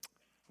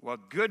Well,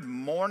 good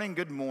morning,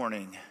 good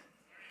morning.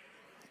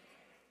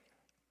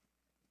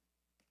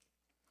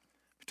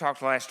 We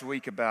talked last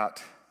week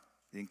about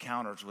the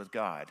encounters with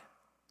God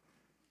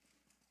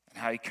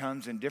and how he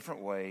comes in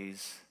different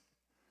ways.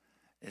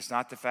 It's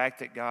not the fact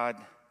that God,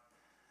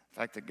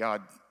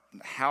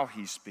 how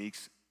he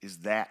speaks is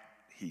that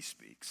he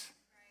speaks.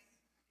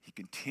 He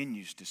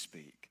continues to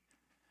speak.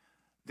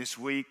 This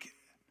week,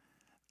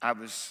 I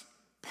was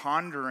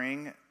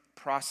pondering,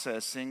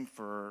 processing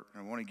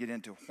I want to get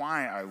into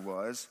why I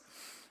was,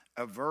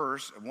 a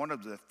verse, one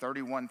of the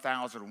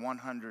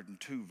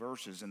 31,102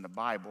 verses in the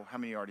Bible. How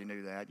many already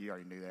knew that? You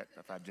already knew that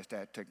if I just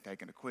had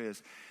taken a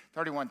quiz.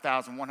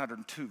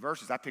 31,102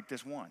 verses. I picked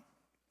this one.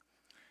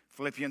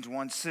 Philippians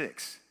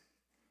 1:6.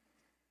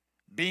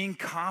 Being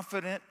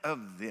confident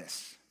of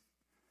this,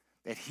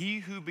 that he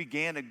who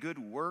began a good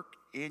work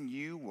in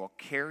you will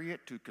carry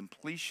it to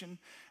completion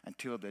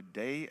until the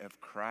day of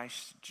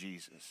Christ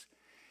Jesus.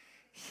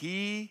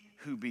 He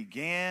who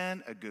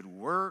began a good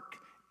work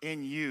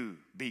in you,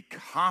 be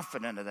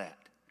confident of that.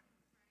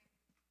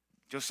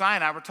 Josiah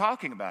and I were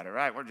talking about it,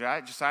 right?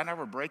 Josiah and I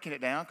were breaking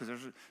it down because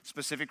there's a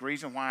specific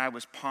reason why I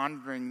was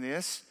pondering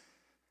this.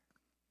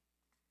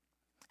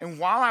 And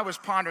while I was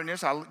pondering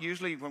this, I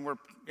usually, when we're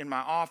in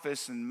my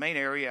office in the main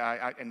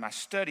area, in my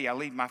study, I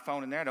leave my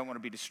phone in there. I don't want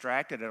to be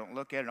distracted. I don't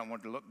look at it. I don't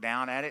want to look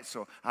down at it.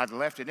 So I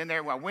left it in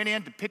there. Well, I went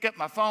in to pick up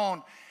my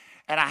phone,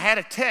 and I had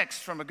a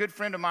text from a good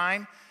friend of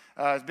mine.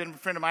 He's been a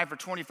friend of mine for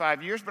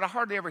 25 years, but I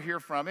hardly ever hear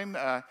from him.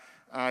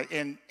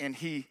 And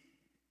he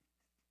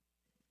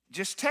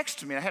just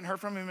texted me. I hadn't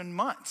heard from him in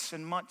months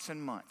and months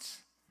and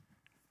months.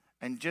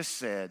 And just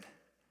said,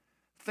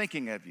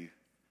 thinking of you,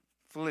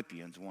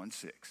 Philippians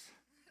 1:6.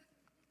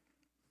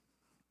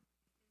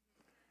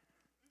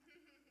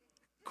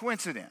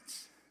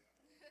 Coincidence.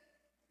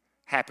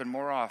 Happen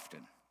more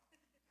often.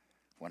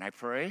 When I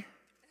pray,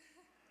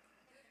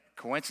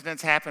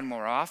 coincidence happen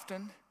more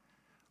often.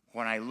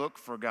 When I look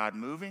for God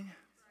moving,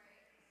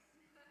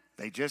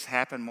 they just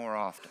happen more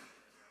often.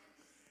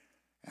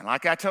 And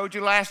like I told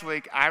you last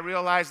week, I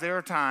realize there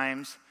are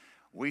times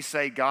we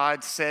say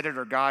God said it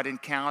or God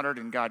encountered,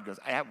 and God goes,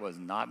 that was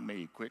not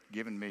me. Quit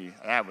giving me,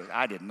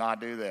 I did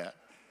not do that.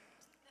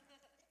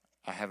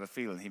 I have a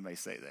feeling he may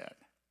say that.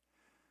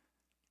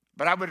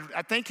 But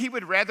I think he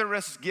would rather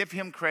us give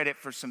him credit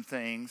for some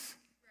things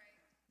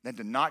than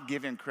to not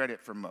give him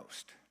credit for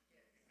most.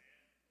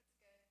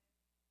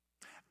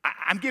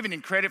 I'm giving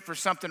him credit for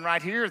something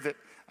right here that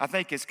I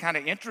think is kind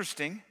of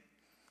interesting.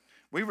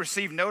 We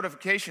received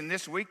notification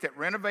this week that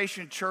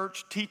Renovation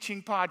Church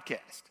Teaching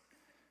Podcast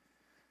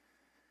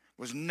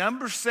was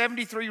number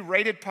 73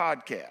 rated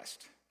podcast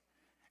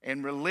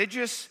and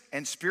religious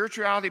and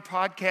spirituality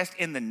podcast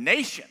in the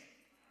nation.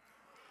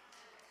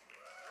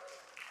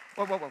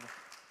 Whoa.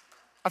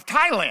 Of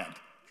Thailand.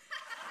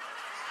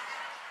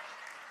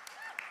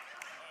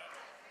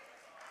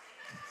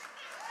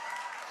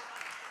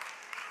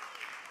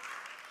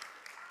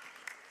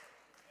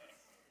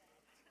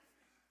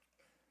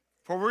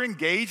 Well, we're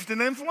engaged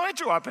and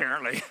influential,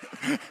 apparently.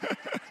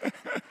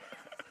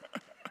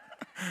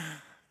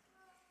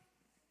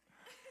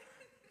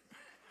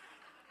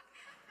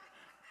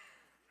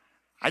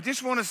 I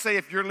just want to say,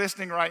 if you're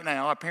listening right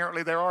now,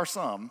 apparently there are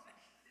some.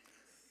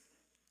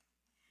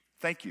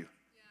 Thank you.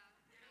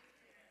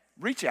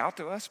 Reach out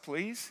to us,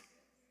 please.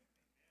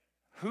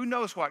 Who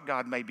knows what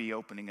God may be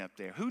opening up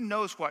there? Who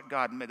knows what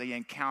the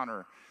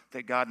encounter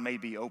that God may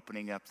be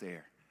opening up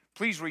there?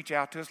 Please reach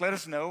out to us. Let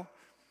us know.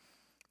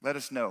 Let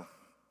us know.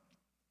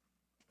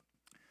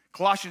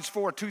 Colossians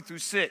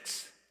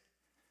 4:2-6.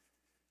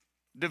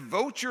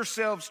 Devote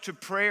yourselves to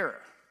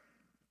prayer,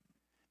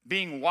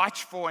 being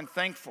watchful and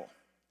thankful.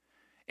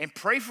 And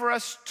pray for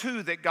us,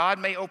 too, that God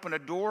may open a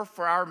door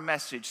for our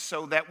message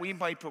so that we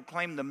may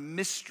proclaim the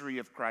mystery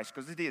of Christ.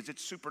 Because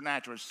it's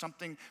supernatural. It's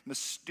something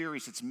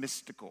mysterious. It's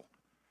mystical.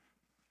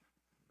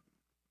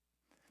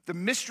 The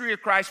mystery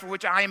of Christ for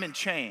which I am in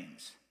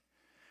chains.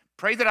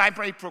 Pray that I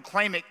may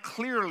proclaim it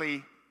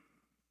clearly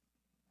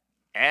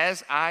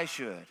as I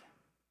should.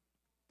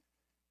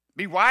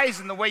 Be wise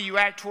in the way you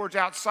act towards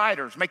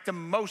outsiders. Make the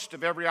most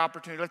of every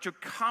opportunity. Let your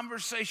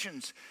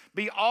conversations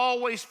be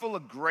always full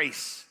of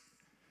grace,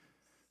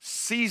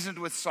 seasoned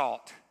with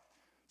salt,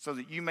 so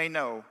that you may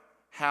know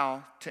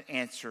how to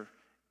answer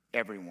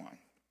everyone.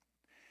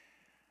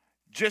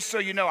 Just so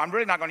you know, I'm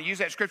really not going to use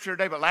that scripture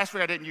today, but last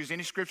week I didn't use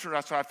any scripture,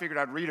 so I figured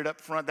I'd read it up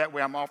front. That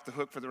way I'm off the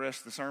hook for the rest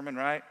of the sermon,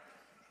 right?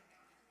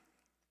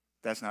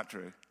 That's not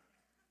true.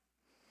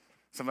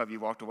 Some of you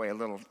walked away a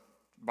little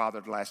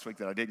bothered last week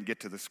that I didn't get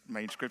to the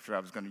main scripture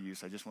I was going to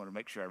use. I just want to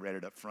make sure I read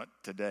it up front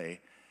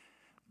today.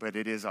 But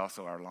it is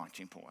also our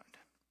launching point.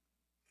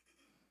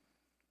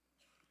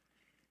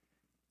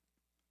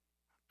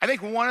 I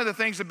think one of the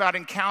things about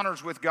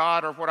encounters with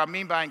God, or what I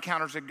mean by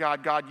encounters with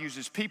God, God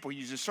uses people, He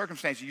uses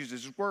circumstances, He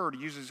uses His Word,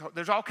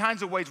 there's all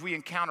kinds of ways we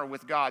encounter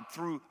with God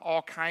through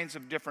all kinds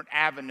of different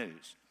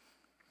avenues.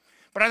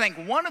 But I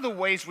think one of the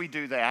ways we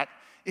do that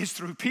is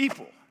through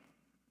people.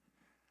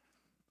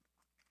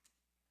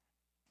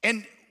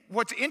 And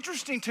what's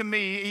interesting to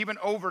me, even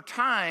over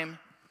time,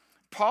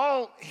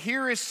 Paul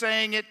here is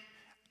saying it,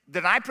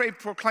 that I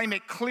proclaim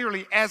it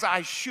clearly as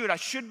I should. I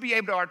should be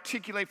able to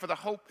articulate for the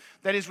hope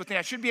that is within.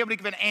 I should be able to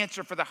give an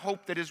answer for the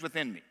hope that is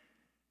within me.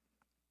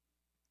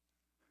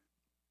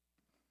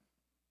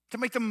 To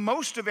make the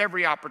most of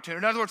every opportunity.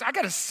 In other words, I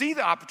got to see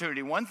the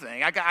opportunity, one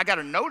thing. I got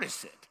to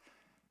notice it.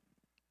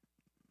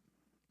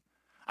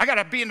 I got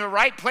to be in the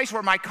right place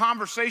where my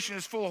conversation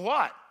is full of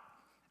what?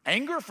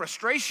 Anger,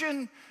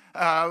 frustration,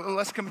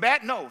 let's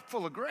combat? No,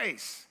 full of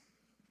grace.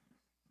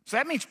 So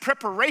that means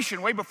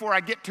preparation way before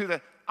I get to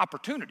the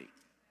opportunity,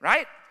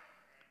 right?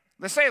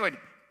 Let's say it,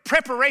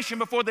 preparation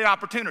before the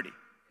opportunity.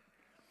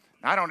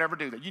 I don't ever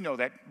do that. You know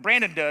that.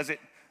 Brandon does it.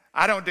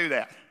 I don't do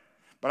that.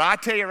 But I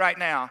tell you right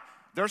now,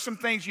 there's some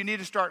things you need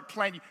to start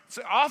planning.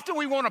 So often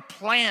we want to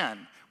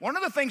plan. One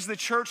of the things the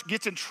church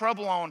gets in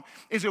trouble on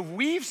is if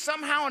we've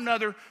somehow or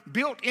another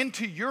built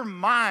into your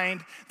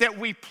mind that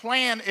we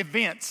plan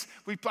events.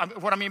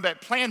 What I mean by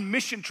plan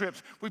mission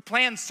trips. We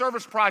plan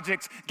service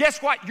projects.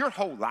 Guess what? Your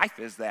whole life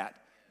is that.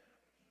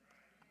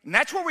 And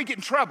that's where we get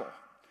in trouble.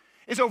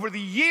 Is over the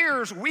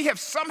years we have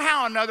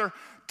somehow or another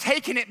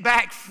taken it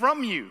back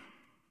from you.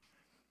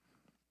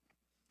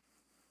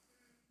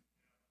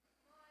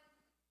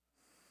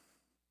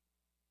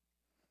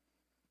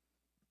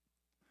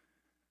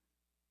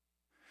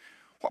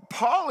 What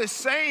Paul is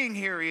saying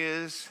here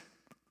is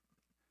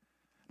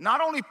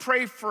not only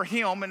pray for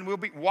him, and we'll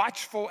be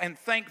watchful and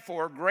thankful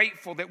or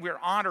grateful that we're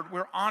honored.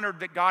 We're honored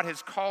that God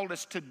has called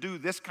us to do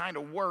this kind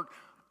of work,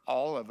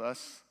 all of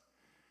us.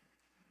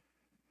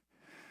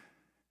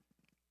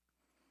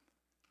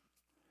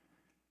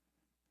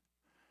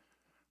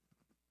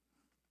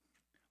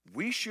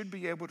 We should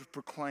be able to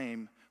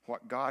proclaim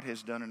what God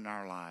has done in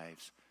our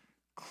lives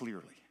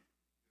clearly.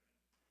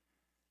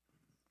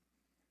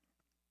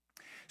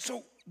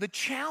 So the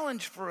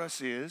challenge for us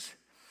is,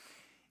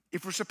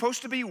 if we're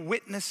supposed to be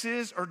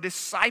witnesses or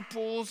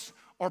disciples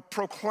or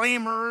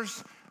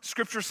proclaimers,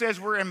 Scripture says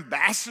we're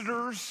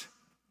ambassadors,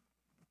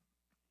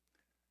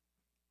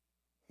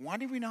 why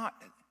do we not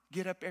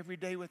get up every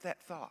day with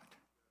that thought?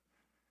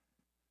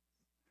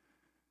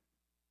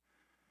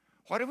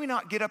 Why do we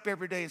not get up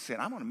every day and say,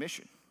 I'm on a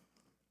mission?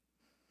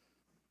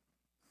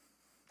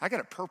 I got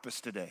a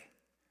purpose today.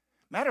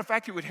 Matter of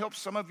fact, it would help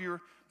some of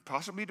your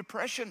possibly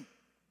depression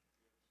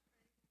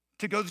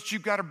to go that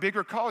you've got a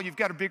bigger call. You've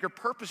got a bigger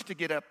purpose to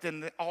get up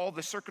than all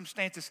the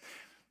circumstances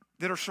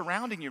that are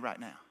surrounding you right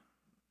now.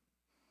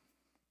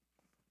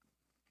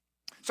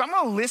 So I'm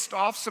going to list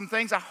off some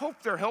things. I hope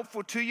they're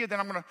helpful to you. Then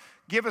I'm going to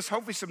give us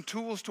hopefully some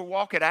tools to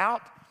walk it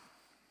out.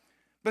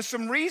 But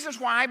some reasons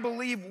why I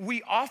believe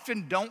we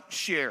often don't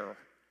share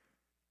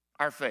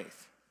our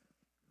faith.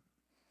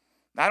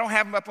 I don't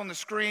have them up on the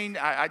screen.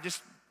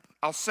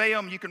 I'll say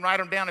them. You can write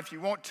them down if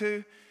you want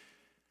to.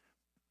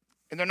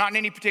 And they're not in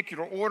any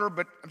particular order,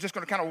 but I'm just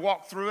going to kind of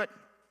walk through it.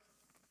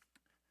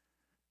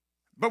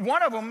 But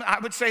one of them, I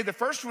would say the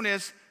first one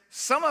is,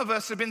 some of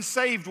us have been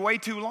saved way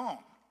too long.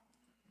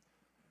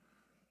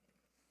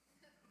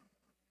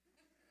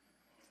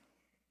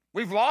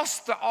 We've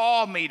lost the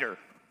awe meter.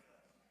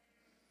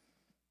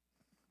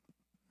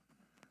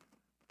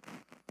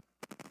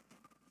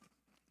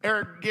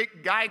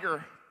 Eric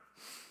Geiger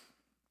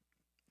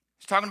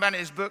is talking about in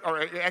his book,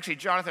 or actually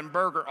Jonathan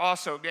Berger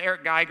also.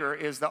 Eric Geiger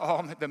is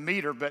the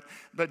meter,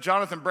 but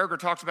Jonathan Berger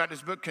talks about in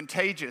his book,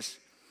 Contagious.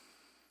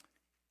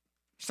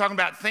 He's talking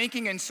about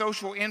thinking and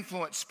social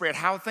influence spread,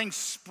 how things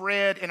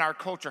spread in our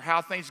culture,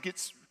 how things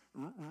get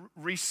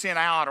resent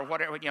out or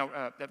whatever,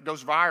 that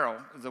goes viral,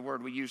 is the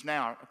word we use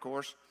now, of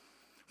course.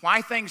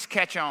 Why things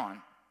catch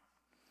on.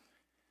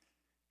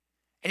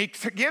 And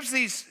he gives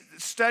these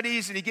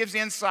studies and he gives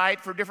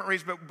insight for different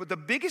reasons, but the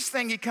biggest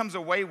thing he comes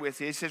away with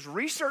is his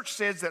research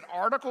says that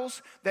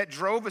articles that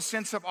drove a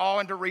sense of awe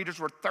into readers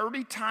were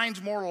 30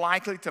 times more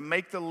likely to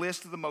make the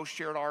list of the most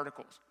shared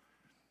articles.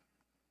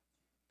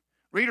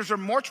 Readers are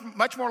much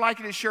more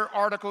likely to share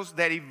articles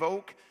that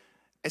evoke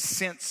a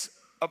sense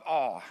of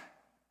awe.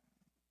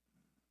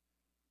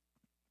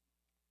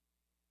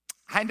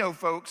 I know,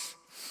 folks,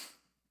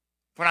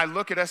 when I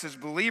look at us as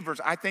believers,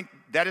 I think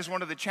that is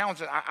one of the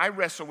challenges. I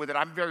wrestle with it.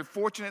 I'm very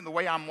fortunate in the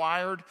way I'm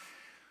wired,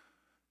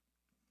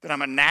 that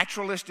I'm a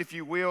naturalist, if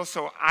you will.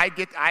 So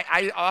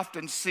I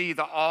often see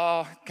the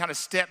awe kind of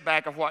step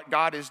back of what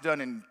God has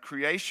done in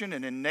creation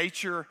and in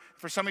nature.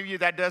 For some of you,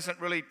 that doesn't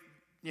really,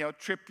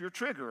 trip your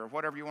trigger or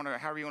whatever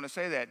however you want to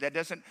say that. That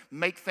doesn't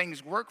make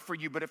things work for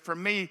you. But for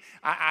me,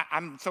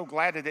 I'm so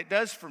glad that it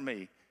does for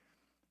me.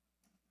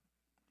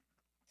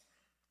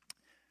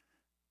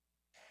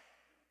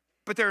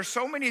 But there are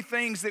so many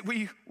things that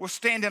we will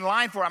stand in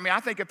line for. I mean, I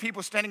think of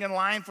people standing in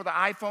line for the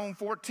iPhone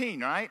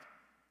 14, right?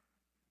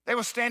 They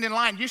will stand in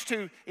line. Used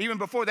to, even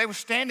before, they would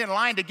stand in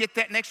line to get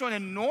that next one.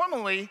 And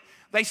normally,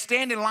 they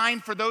stand in line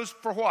for those,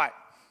 for what?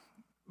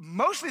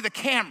 Mostly the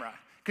camera,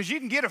 because you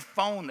can get a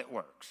phone that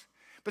works.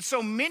 But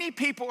so many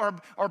people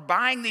are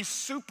buying these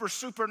super,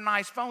 super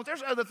nice phones.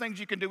 There's other things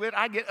you can do with it.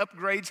 I get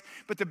upgrades.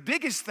 But the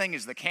biggest thing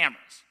is the cameras.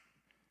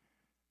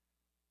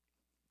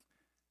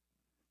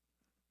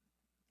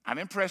 I'm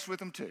impressed with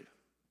them too.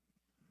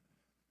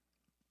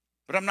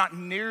 But I'm not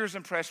near as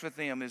impressed with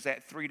them as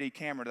that 3D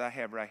camera that I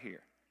have right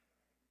here,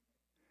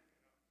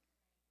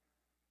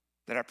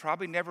 that I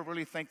probably never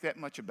really think that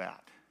much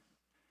about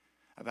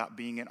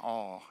being in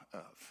awe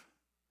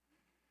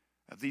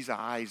of these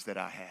eyes that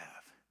I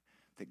have,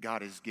 that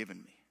God has given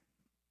me.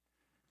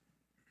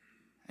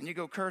 And you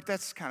go, Kurt,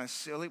 that's kind of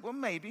silly. Well,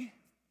 maybe.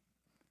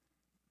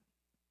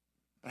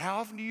 But how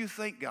often do you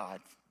thank God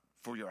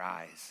for your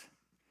eyes,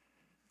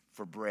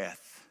 for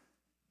breath?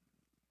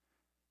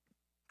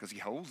 Because he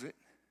holds it.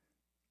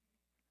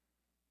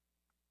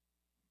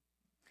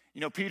 You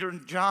know, Peter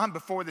and John,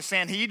 before the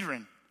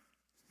Sanhedrin,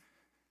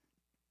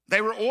 they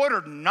were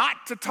ordered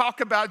not to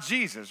talk about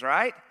Jesus,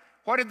 right?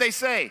 What did they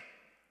say?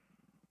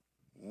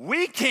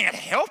 We can't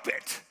help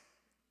it.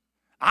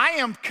 I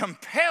am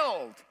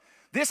compelled.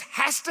 This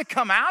has to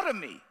come out of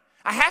me.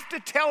 I have to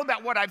tell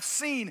about what I've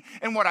seen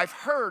and what I've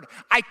heard.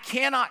 I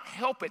cannot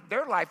help it.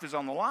 Their life is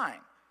on the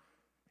line.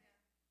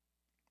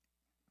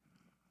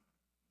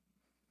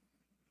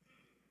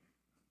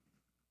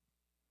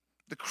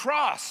 The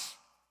cross.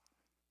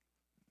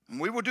 And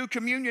we will do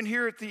communion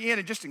here at the end.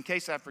 And just in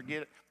case I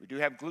forget it, we do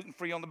have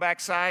gluten-free on the back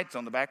side. It's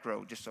on the back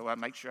row, just so I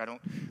make sure I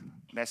don't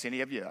mess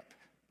any of you up.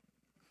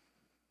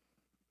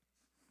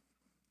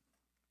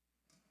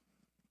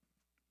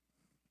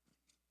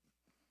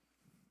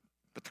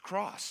 But the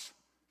cross,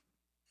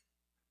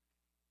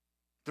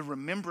 the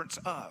remembrance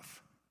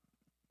of.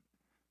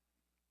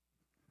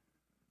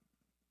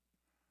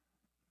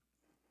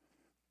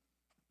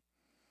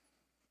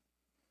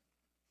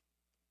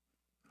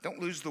 Don't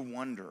lose the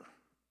wonder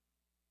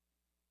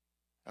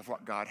of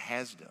what God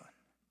has done.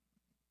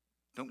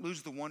 Don't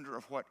lose the wonder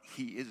of what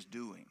he is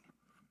doing.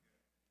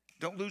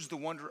 Don't lose the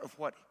wonder of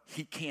what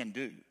he can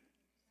do.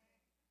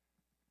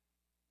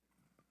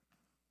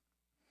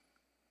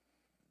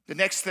 The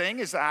next thing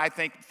is, I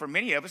think for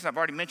many of us, and I've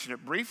already mentioned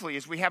it briefly,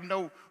 is we have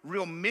no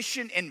real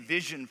mission and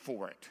vision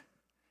for it.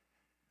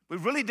 We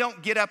really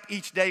don't get up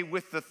each day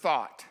with the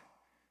thought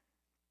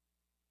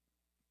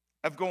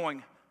of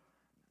going,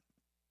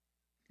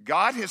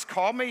 God has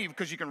called me,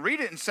 because you can read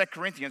it in 2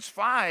 Corinthians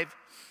 5,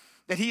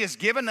 that he has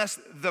given us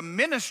the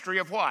ministry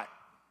of what?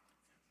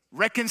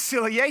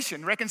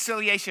 Reconciliation.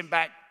 Reconciliation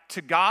back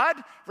to God,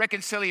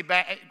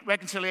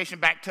 reconciliation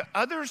back to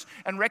others,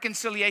 and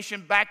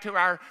reconciliation back to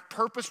our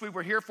purpose we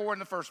were here for in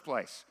the first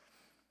place.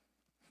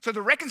 So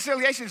the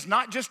reconciliation is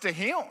not just to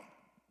him.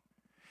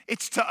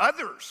 It's to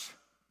others.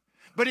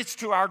 But it's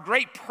to our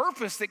great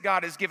purpose that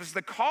God has given us,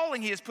 the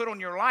calling he has put on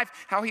your life,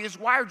 how he has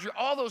wired you,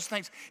 all those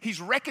things.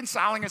 He's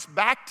reconciling us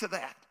back to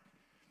that.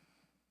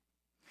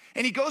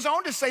 And he goes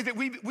on to say that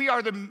we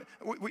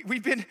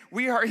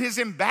are his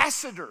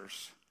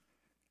ambassadors.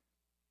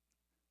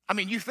 I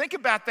mean, you think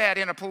about that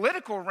in a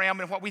political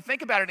realm and what we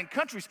think about it in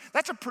countries,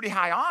 that's a pretty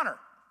high honor.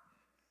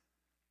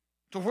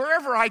 So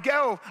wherever I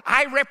go,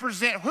 I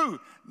represent who?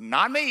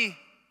 Not me.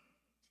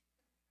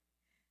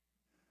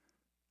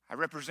 I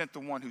represent the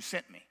one who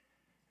sent me.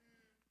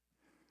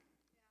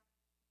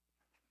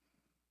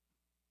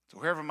 So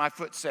wherever my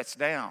foot sets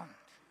down,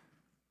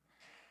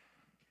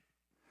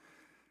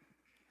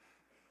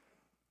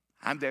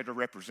 I'm there to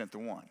represent the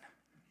one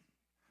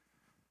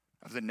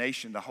of the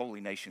nation, the holy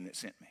nation that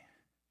sent me.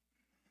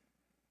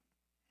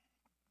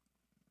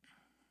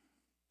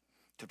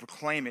 To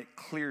proclaim it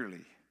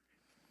clearly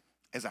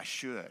as I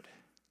should.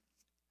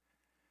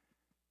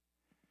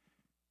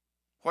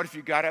 What if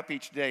you got up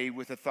each day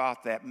with the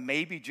thought that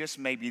maybe, just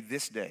maybe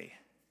this day,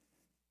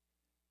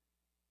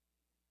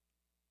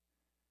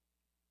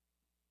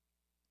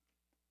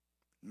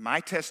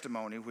 my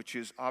testimony, which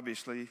is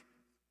obviously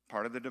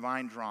part of the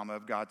divine drama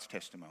of God's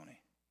testimony,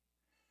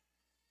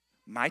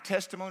 my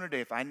testimony today,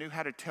 if I knew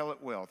how to tell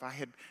it well, if I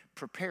had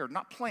prepared,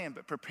 not planned,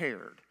 but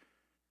prepared.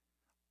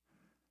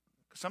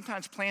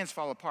 Sometimes plans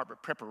fall apart,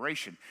 but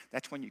preparation,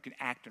 that's when you can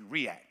act and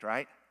react,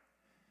 right?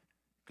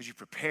 Because you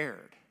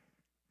prepared.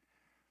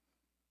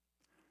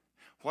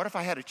 What if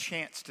I had a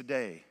chance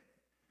today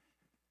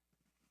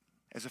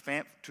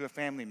to a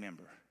family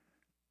member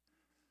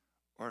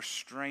or a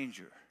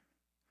stranger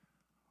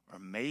or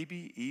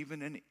maybe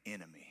even an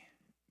enemy,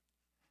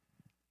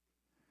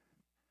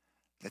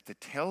 that the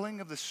telling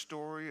of the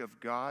story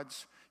of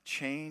God's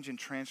change and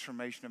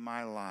transformation of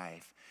my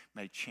life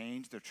may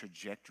change the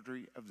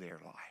trajectory of their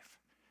life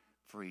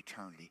for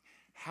eternity?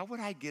 How would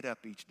I get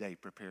up each day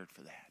prepared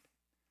for that?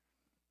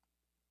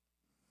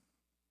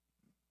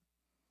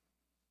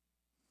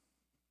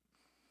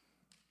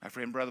 My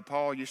friend Brother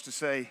Paul used to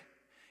say,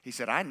 he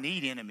said, I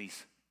need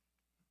enemies.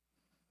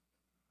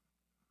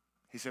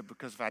 He said,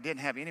 because if I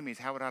didn't have enemies,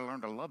 how would I learn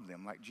to love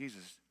them like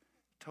Jesus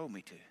told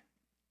me to?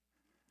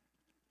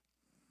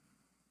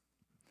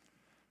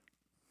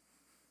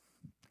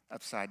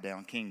 Upside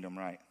down kingdom,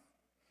 right?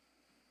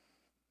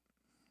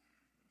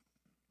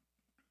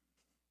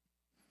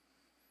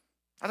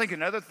 I think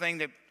another thing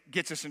that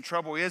gets us in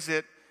trouble is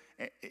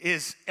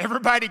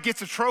everybody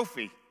gets a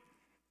trophy.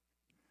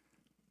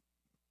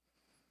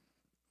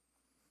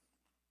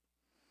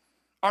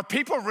 Are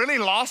people really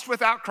lost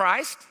without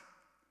Christ?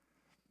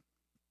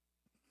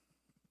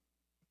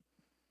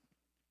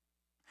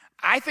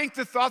 I think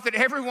the thought that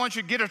everyone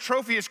should get a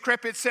trophy has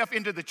crept itself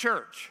into the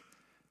church.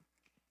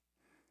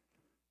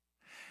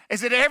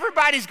 Is that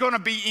everybody's going to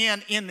be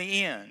in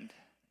the end.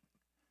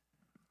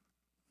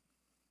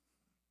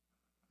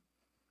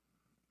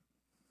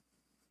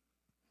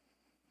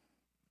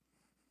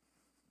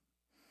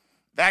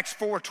 Acts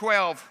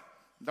 4:12,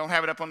 don't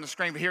have it up on the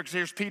screen, but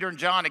here's Peter and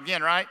John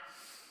again, right?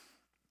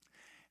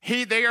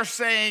 They are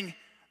saying,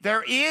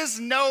 there is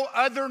no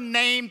other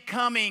name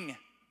coming.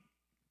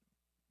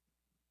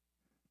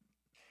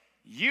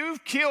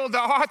 You've killed the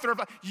author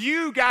of,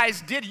 you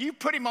guys did, you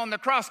put him on the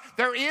cross.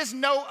 There is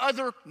no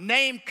other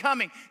name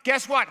coming.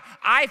 Guess what?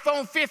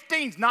 iPhone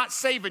 15's not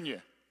saving you.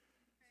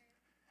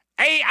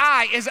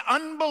 AI, as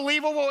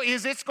unbelievable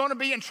as it's going to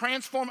be and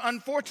transform,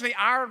 unfortunately,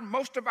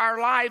 most of our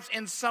lives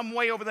in some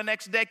way over the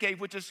next decade,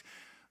 which is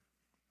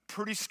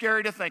pretty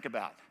scary to think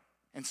about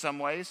in some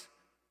ways.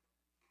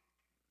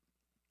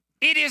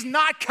 It is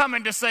not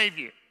coming to save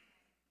you.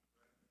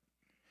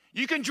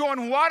 You can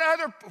join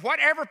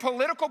whatever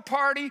political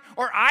party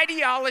or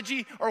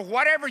ideology or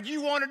whatever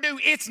you want to do.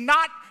 It's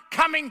not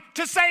coming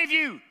to save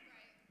you.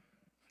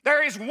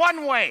 There is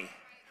one way,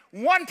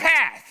 one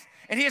path,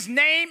 and his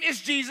name is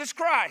Jesus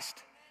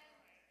Christ.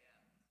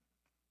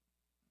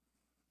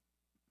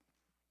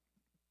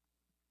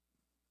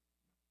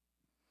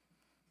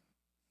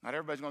 Not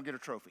everybody's going to get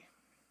a trophy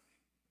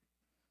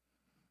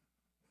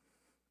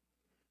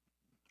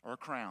or a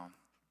crown.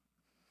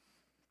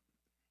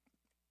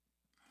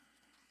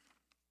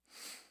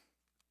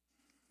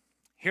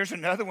 Here's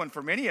another one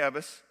for many of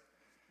us.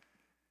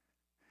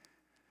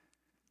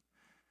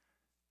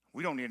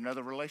 We don't need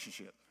another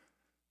relationship.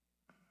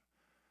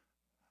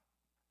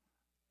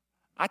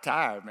 I'm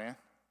tired, man.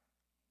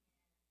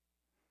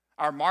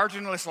 Our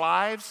marginless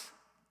lives.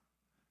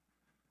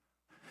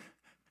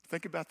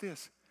 Think about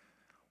this.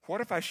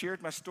 What if I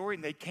shared my story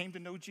and they came to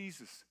know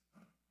Jesus?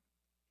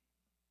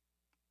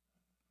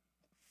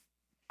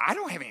 I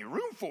don't have any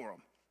room for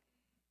them.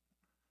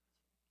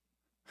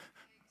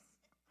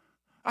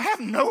 I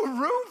have no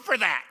room for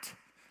that.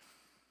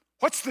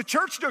 What's the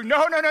church doing?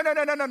 No.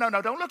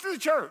 Don't look to the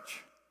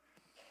church.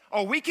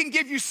 Oh, we can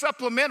give you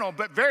supplemental,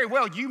 but very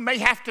well, you may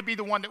have to be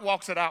the one that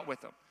walks it out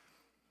with them.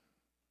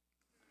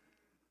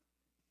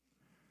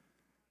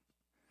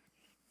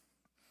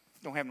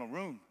 Don't have no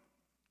room.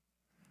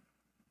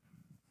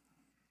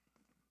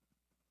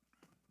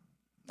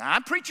 Now,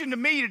 I'm preaching to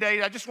me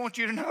today. I just want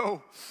you to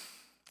know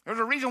there's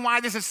a reason why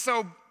this is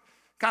so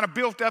kind of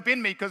built up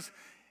in me, because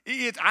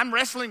I'm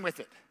wrestling with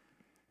it.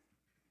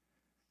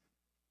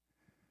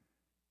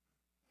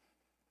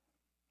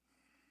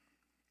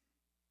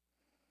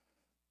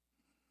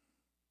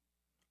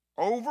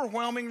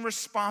 Overwhelming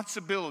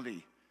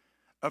responsibility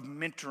of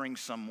mentoring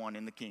someone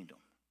in the kingdom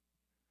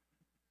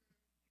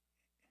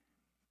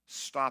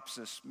stops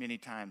us many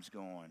times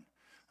going,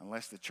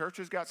 unless the church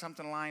has got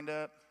something lined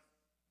up.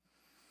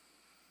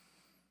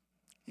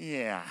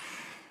 Yeah.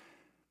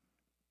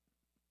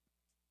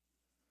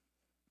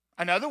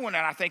 Another one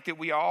that I think that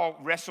we all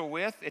wrestle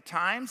with at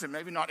times, and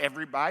maybe not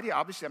everybody,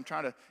 obviously I'm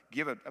trying to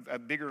give a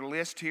bigger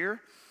list here,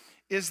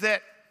 is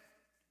that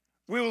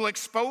we will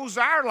expose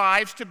our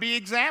lives to be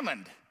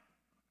examined.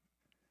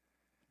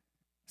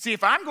 See,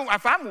 if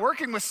I'm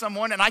working with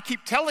someone and I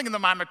keep telling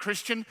them I'm a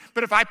Christian,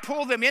 but if I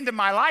pull them into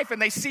my life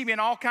and they see me in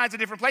all kinds of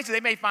different places,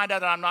 they may find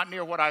out that I'm not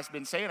near what I've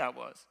been saying I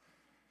was.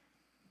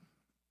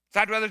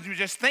 So I'd rather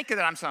just think that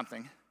I'm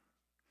something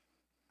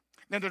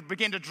than to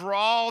begin to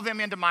draw them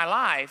into my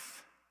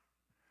life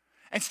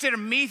instead of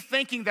me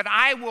thinking that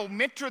I will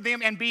mentor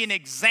them and be an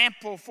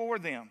example for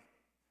them.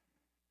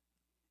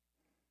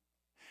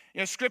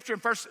 You know, Scripture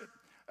in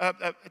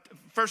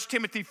 1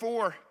 Timothy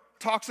 4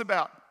 talks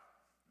about,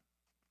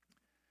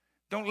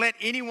 don't let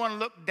anyone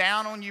look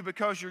down on you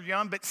because you're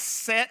young, but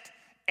set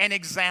an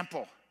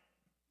example.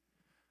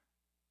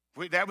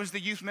 That was the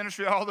youth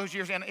ministry all those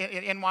years in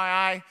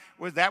NYI.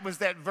 That was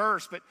that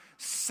verse, but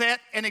set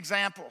an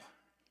example.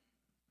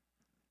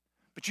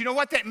 But you know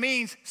what that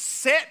means?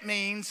 Set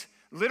means,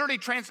 literally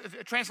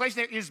translation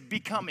there is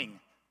becoming.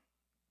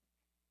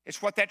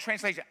 It's what that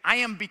translation. I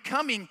am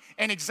becoming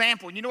an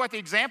example. And you know what the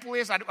example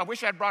is? I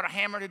wish I'd brought a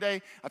hammer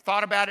today. I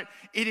thought about it.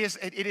 It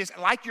is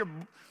like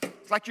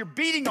you're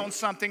beating on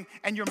something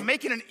and you're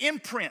making an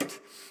imprint.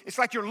 It's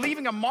like you're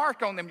leaving a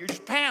mark on them. You're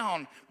just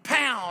pound,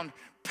 pound,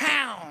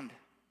 pound.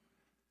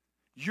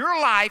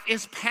 Your life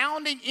is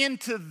pounding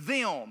into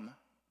them.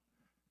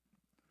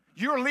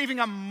 You're leaving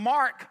a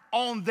mark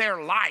on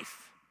their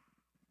life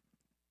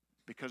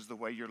because of the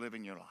way you're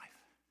living your life.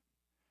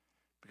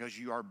 Because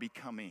you are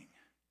becoming.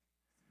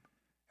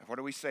 And what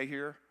do we say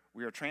here?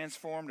 We are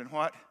transformed in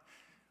what?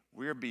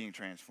 We are being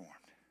transformed.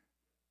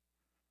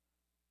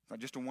 It's not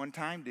just a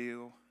one-time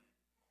deal.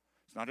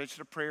 It's not just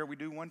a prayer we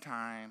do one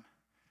time.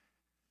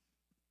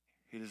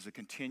 It is a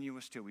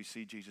continuous till we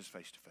see Jesus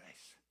face to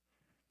face.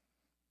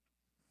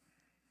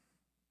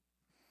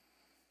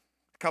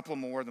 A couple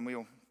more, then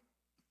we'll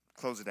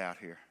close it out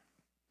here.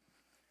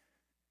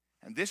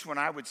 And this one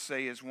I would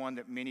say is one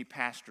that many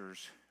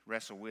pastors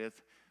wrestle with,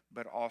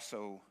 but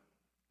also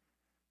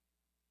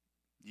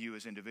you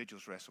as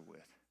individuals wrestle with.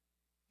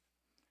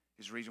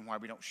 Is the reason why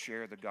we don't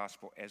share the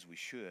gospel as we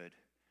should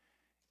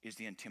is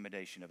the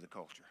intimidation of the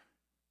culture.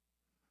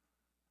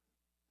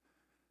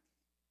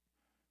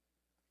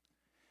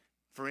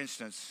 For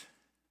instance,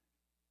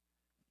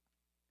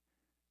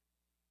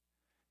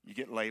 you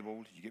get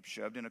labeled, you get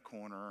shoved in a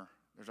corner.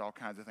 There's all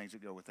kinds of things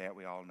that go with that.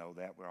 We all know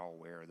that. We're all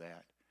aware of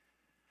that.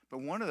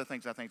 But one of the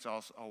things I think is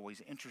also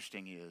always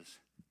interesting is,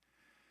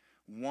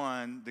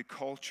 one, the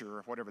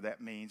culture, whatever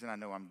that means, and I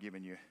know I'm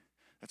giving you,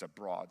 that's a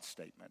broad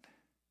statement.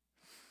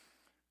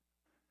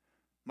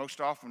 Most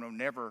often they'll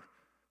never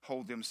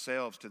hold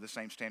themselves to the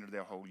same standard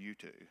they'll hold you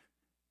to.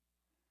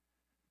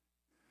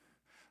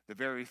 The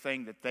very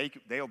thing that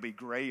they'll be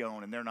gray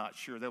on and they're not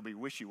sure, they'll be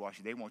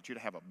wishy-washy. They want you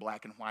to have a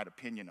black and white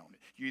opinion on it.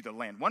 You either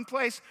land one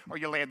place or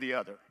you land the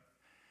other.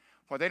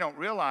 What they don't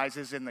realize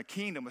is in the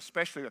kingdom,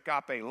 especially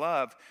agape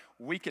love,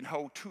 we can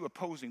hold two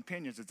opposing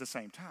opinions at the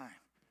same time.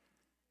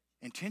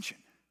 In tension.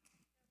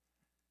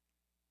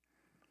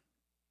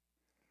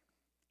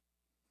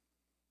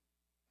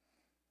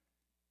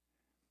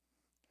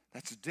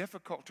 That's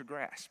difficult to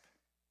grasp.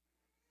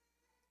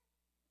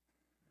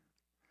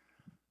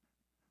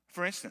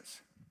 For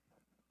instance,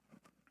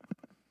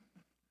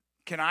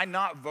 can I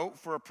not vote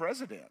for a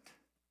president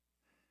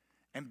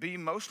and be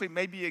mostly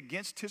maybe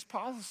against his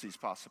policies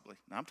possibly?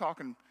 Now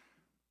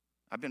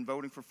I've been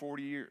voting for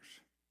 40 years.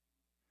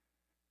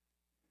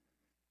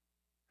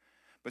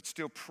 But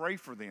still pray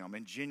for them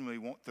and genuinely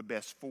want the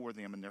best for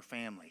them and their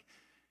family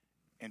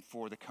and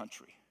for the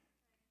country.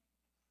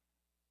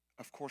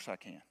 Of course I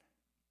can.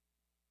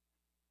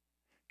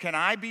 Can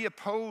I be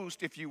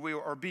opposed, if you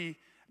will, or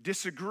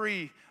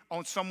disagree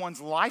on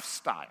someone's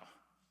lifestyle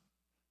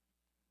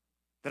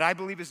that I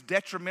believe is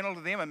detrimental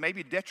to them and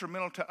maybe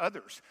detrimental to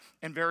others,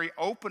 and very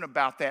open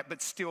about that,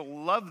 but still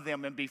love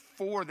them and be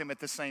for them at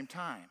the same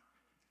time?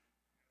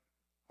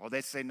 Well,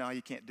 they say, no,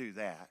 you can't do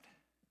that.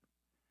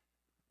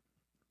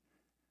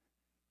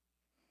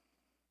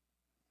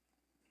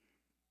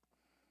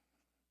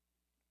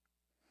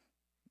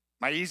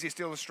 My easiest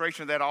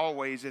illustration of that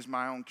always is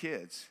my own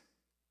kids.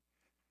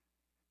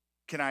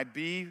 Can I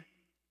be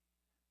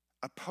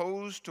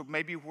opposed to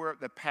maybe where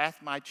the path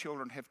my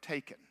children have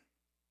taken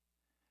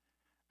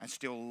and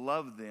still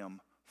love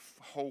them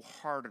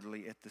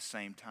wholeheartedly at the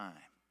same time?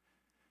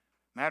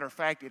 Matter of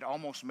fact, it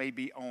almost may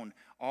be on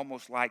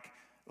almost like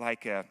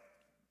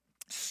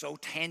so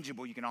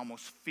tangible you can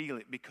almost feel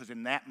it, because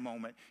in that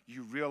moment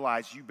you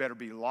realize you better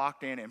be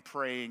locked in and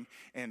praying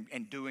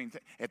and doing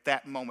at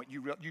that moment.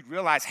 You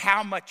realize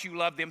how much you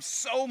love them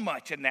so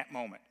much in that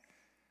moment.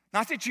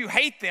 Not that you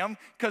hate them,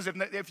 because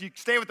if you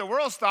stay with the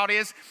world's thought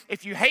is,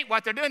 if you hate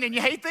what they're doing, then you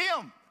hate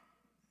them.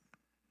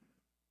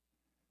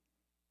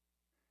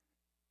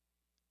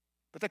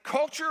 But the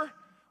culture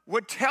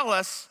would tell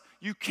us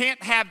you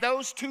can't have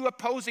those two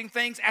opposing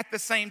things at the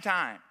same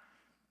time.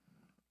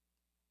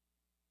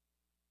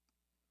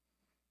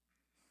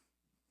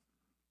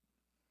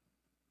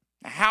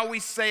 Now, how we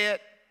say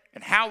it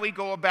and how we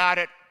go about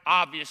it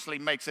obviously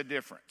makes a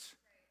difference.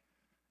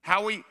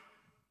 How we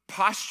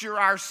posture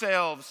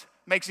ourselves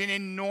makes an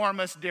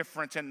enormous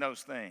difference in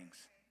those things.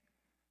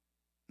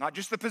 Not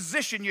just the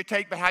position you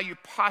take, but how you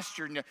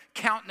posture and the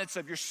countenance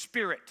of your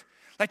spirit.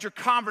 Let your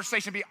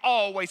conversation be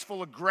always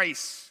full of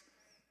grace.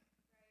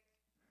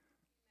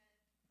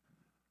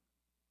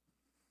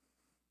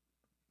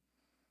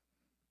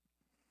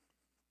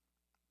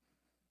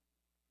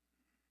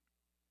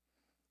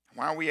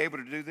 Why are we able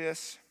to do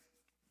this?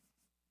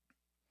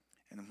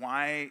 And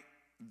why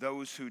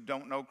those who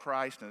don't know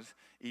Christ, and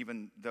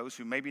even those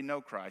who maybe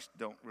know Christ,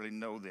 don't really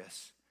know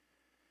this?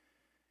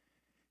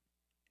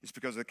 It's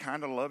because of the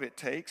kind of love it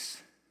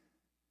takes.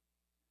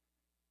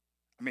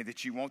 I mean,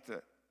 that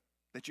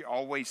you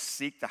always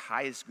seek the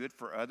highest good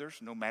for others,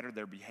 no matter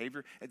their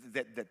behavior.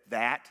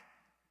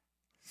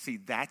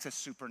 That's a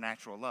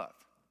supernatural love.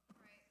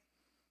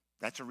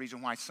 That's a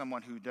reason why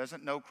someone who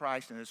doesn't know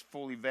Christ and is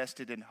fully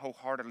vested and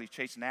wholeheartedly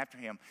chasing after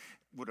him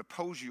would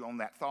oppose you on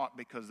that thought,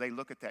 because they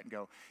look at that and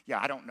go, yeah,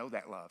 I don't know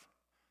that love.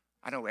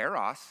 I know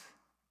eros.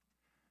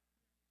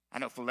 I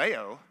know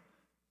phileo.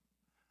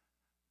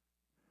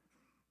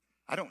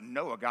 I don't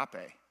know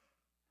agape.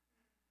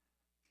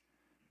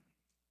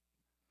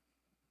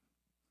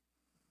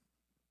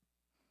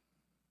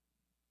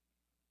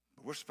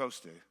 But we're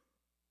supposed to.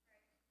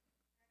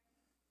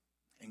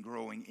 And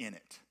growing in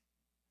it.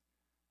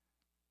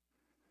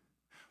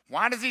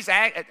 Why does these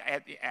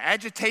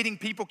agitating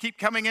people keep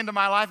coming into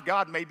my life?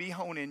 God may be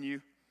honing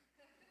you.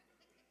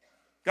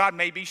 God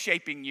may be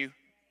shaping you.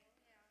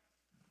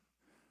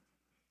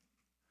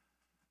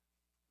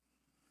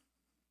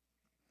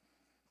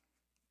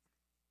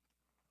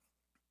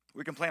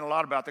 We complain a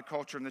lot about the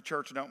culture in the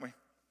church, don't we?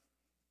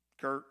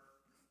 Kurt,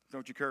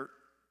 don't you, Kurt?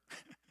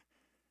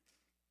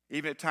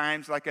 Even at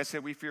times, like I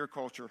said, we fear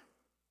culture.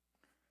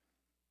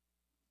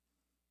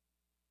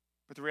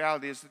 But the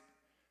reality is that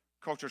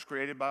culture is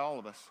created by all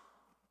of us.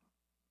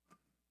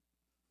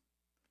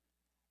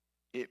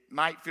 It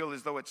might feel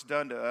as though it's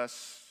done to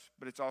us,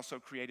 but it's also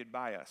created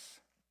by us.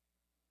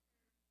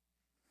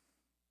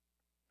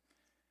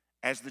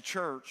 As the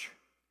church,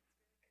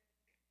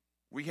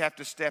 we have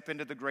to step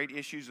into the great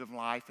issues of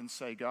life and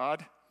say,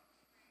 God,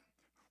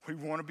 we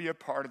want to be a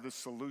part of the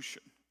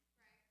solution.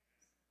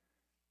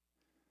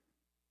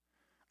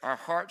 Our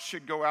hearts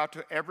should go out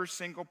to every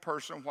single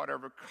person,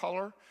 whatever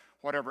color,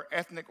 whatever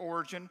ethnic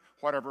origin,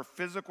 whatever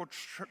physical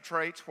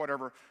traits,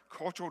 whatever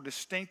cultural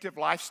distinctive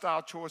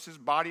lifestyle choices,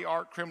 body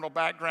art, criminal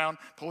background,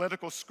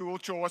 political school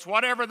choice,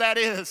 whatever that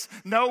is.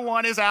 No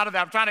one is out of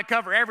that. I'm trying to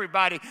cover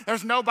everybody.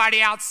 There's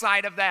nobody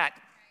outside of that.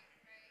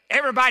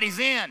 Everybody's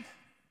in.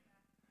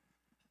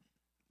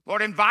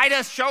 Lord, invite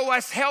us, show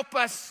us, help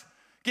us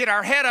get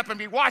our head up and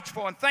be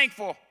watchful and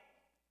thankful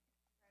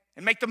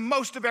and make the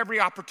most of every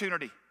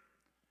opportunity.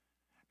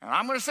 And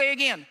I'm going to say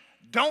again,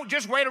 don't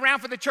just wait around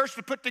for the church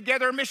to put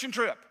together a mission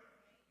trip.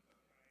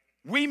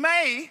 We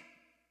may,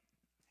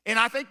 and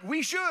I think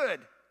we should,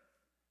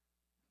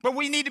 but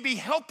we need to be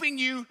helping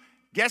you.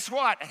 Guess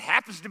what? It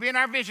happens to be in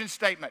our vision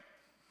statement.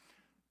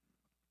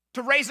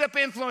 To raise up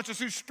influencers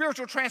through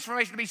spiritual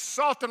transformation, to be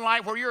salt and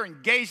light where you're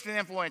engaged and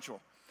influential.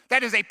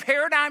 That is a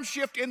paradigm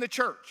shift in the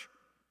church.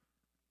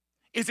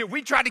 Is that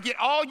we try to get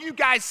all you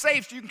guys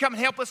saved so you can come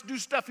and help us do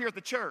stuff here at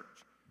the church.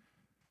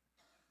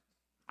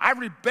 I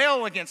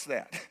rebel against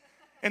that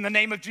in the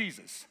name of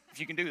Jesus, if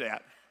you can do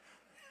that.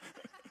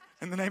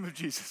 In the name of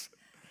Jesus.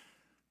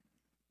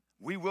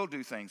 We will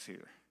do things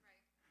here.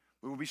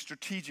 We will be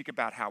strategic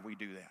about how we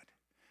do that.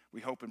 We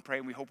hope and pray,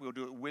 and we hope we'll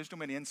do it with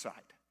wisdom and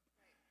insight.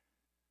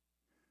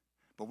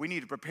 But we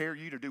need to prepare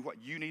you to do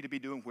what you need to be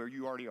doing where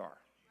you already are.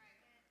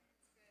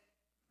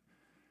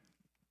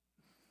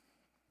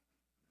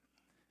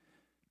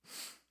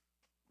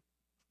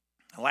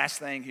 The last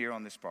thing here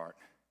on this part.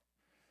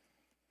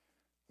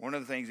 One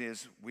of the things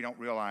is we don't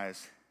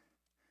realize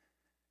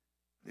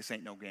this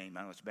ain't no game.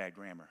 I know it's bad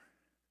grammar.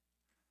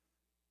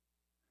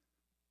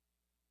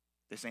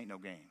 This ain't no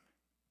game.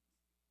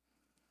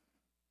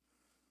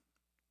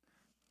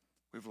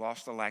 We've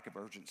lost the lack of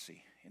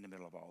urgency in the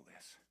middle of all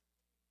this.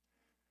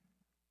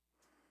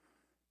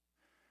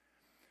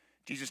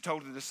 Jesus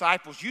told the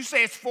disciples, you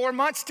say it's 4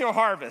 months till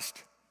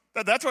harvest.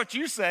 That's what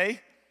you say.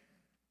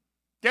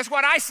 Guess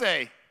what I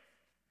say?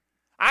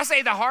 I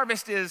say the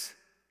harvest is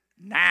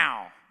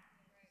now.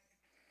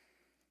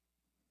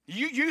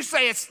 You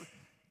say it's,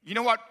 you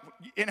know what,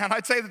 and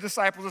I'd say the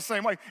disciples the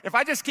same way. If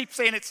I just keep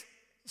saying it's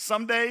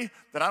someday,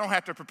 then I don't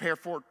have to prepare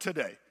for it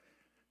today.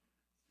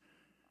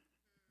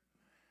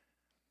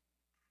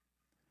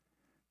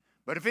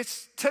 But if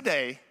it's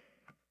today,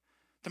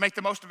 to make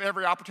the most of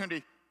every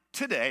opportunity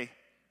today,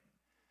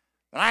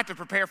 then I have to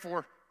prepare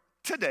for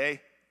today.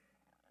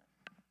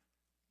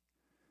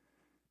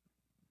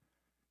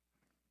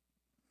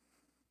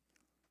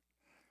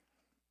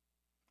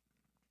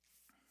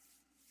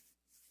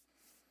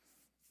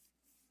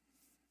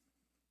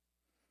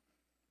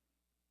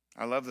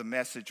 I love the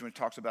message when it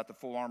talks about the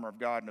full armor of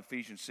God in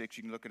Ephesians 6.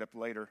 You can look it up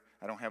later.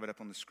 I don't have it up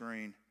on the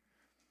screen.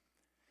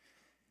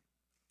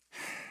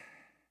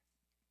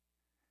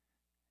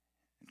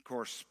 Of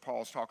course,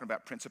 Paul's talking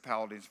about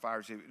principalities and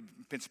powers.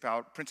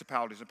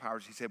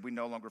 He said we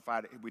no longer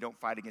fight. We don't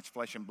fight against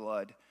flesh and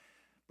blood,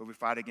 but we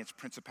fight against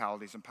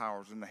principalities and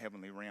powers in the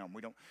heavenly realm.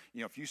 We don't,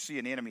 if you see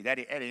an enemy, that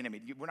enemy,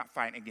 we're not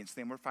fighting against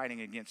them. We're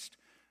fighting against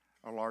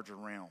a larger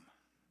realm.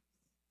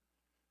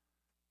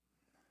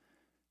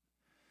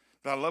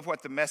 But I love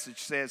what the message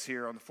says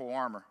here on the full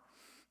armor.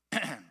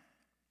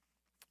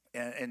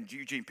 And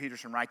Eugene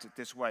Peterson writes it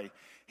this way.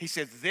 He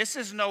says, this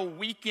is no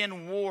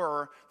weekend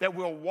war that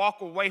we'll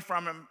walk away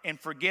from and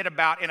forget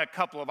about in a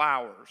couple of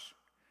hours.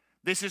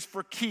 This is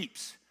for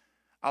keeps.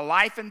 A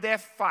life and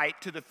death fight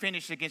to the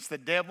finish against the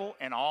devil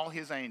and all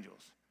his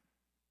angels.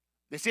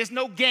 This is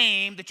no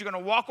game that you're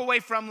going to walk away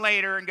from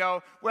later and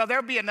go, well,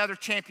 there'll be another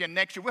champion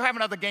next year. We'll have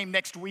another game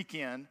next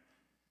weekend.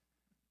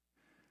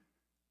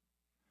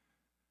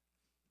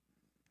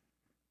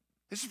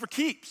 This is for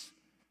keeps.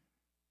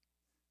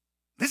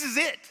 This is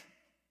it.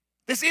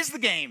 This is the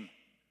game.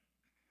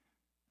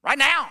 Right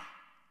now.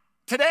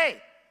 Today.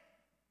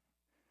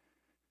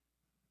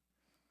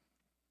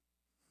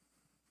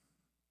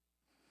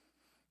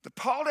 But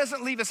Paul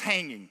doesn't leave us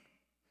hanging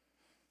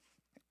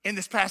in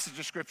this passage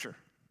of Scripture.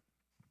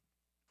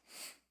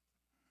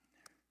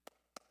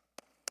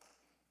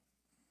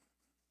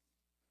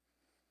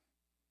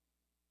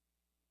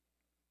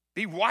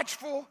 Be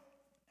watchful.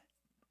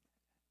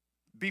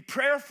 Be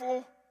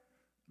prayerful,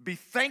 be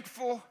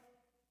thankful.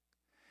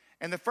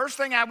 And the first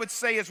thing I would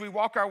say as we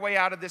walk our way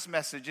out of this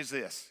message is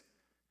this.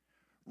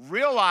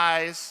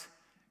 Realize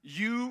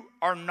you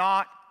are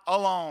not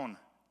alone.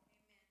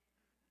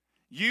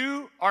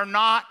 You are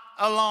not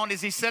alone. As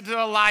he said to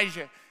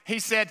Elijah, he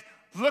said,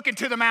 look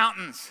into the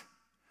mountains.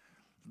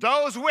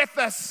 Those with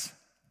us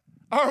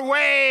are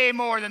way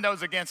more than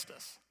those against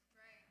us.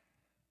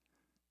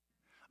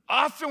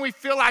 Often we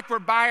feel like we're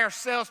by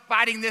ourselves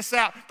fighting this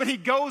out, but he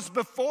goes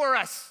before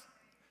us.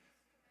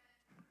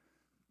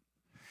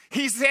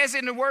 He says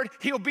in the word,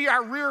 he'll be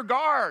our rear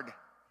guard.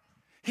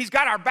 He's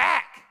got our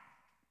back.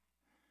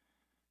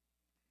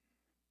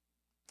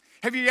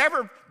 Have you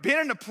ever been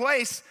in a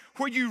place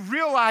where you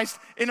realized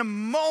in a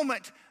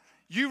moment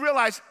you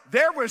realize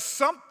there was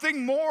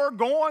something more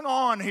going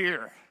on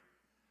here.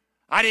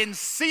 I didn't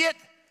see it.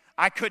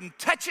 I couldn't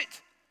touch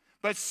it.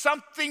 But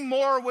something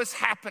more was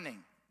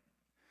happening.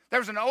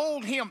 There's an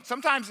old hymn.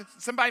 Sometimes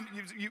somebody,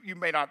 you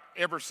may not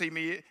ever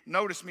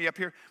notice me up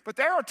here, but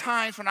there are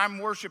times when I'm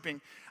worshiping,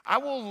 I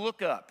will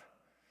look up.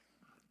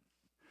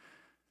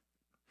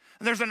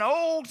 And there's an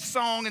old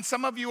song, and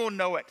some of you will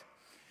know it.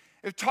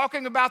 It's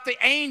talking about the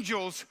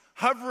angels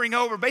hovering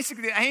over,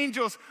 basically the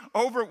angels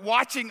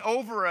watching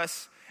over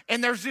us.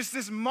 And there's just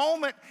this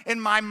moment in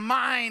my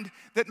mind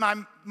that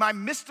my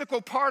mystical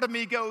part of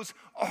me goes,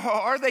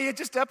 oh, are they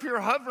just up here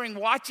hovering,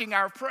 watching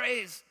our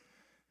praise?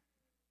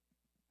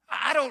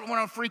 I don't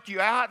want to freak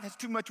you out. That's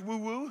too much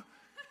woo-woo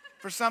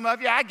for some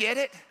of you. I get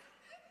it.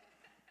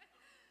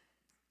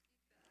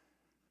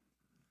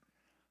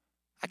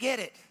 I get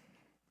it.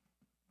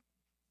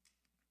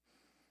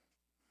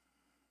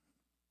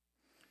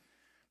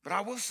 But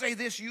I will say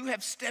this, you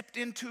have stepped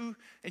into,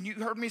 and you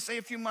heard me say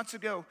a few months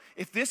ago,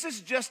 if this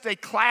is just a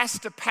class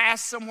to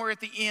pass somewhere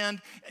at the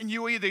end, and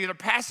you either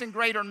passing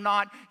grade or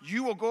not,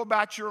 you will go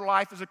about your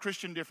life as a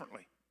Christian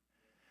differently.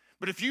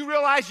 But if you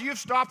realize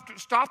you've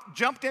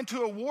jumped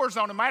into a war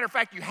zone, as a matter of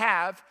fact you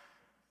have,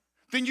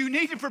 then you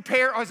need to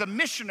prepare as a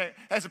missionary,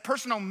 as a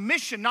person on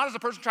mission, not as a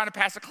person trying to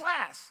pass a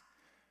class.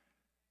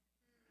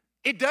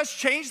 It does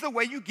change the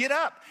way you get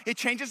up. It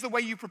changes the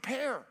way you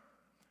prepare.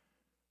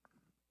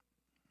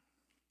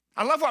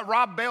 I love what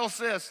Rob Bell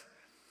says.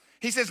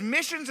 He says,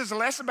 missions is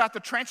less about the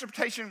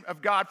transportation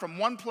of God from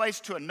one place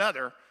to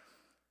another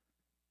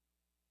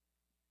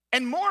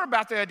and more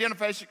about the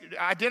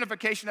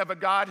identification of a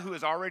God who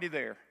is already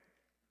there.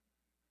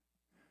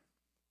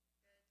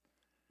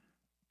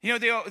 You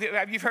know,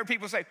 you've heard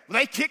people say, well,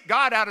 they kicked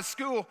God out of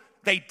school.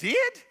 They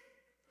did?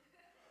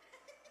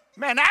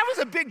 Man, that was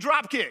a big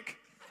drop kick.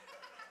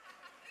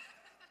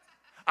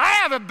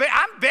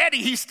 I'm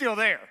betting he's still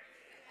there.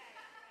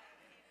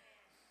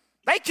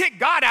 They kicked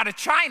God out of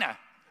China,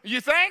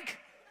 you think?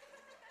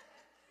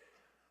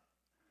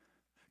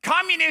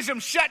 Communism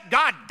shut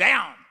God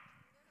down.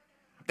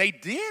 They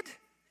did?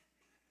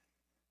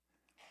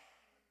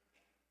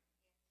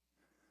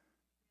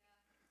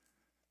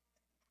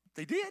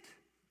 They did.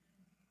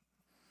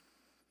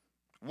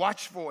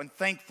 Watchful and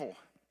thankful.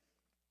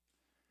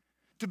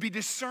 To be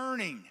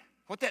discerning.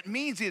 What that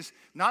means is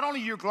not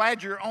only you're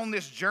glad you're on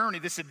this journey,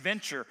 this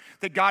adventure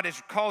that God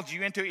has called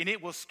you into, and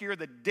it will scare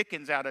the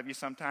dickens out of you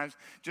sometimes,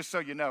 just so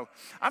you know.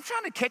 I'm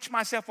trying to catch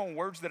myself on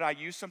words that I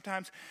use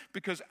sometimes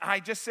because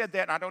I just said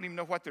that and I don't even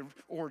know what the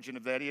origin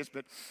of that is.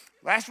 But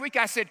last week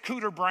I said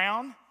Cooter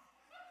Brown.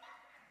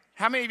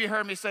 How many of you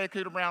heard me say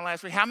Cooter Brown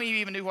last week? How many of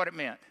you even knew what it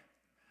meant?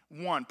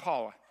 One,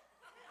 Paula.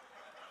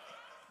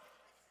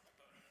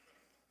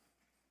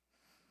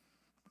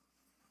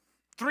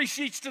 Three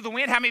sheets to the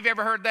wind. How many of you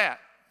ever heard that?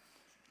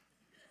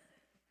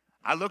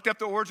 I looked up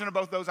the origin of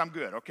both those. I'm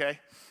good, okay?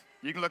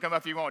 You can look them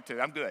up if you want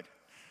to. I'm good.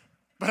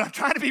 But I'm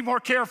trying to be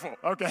more careful,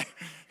 okay?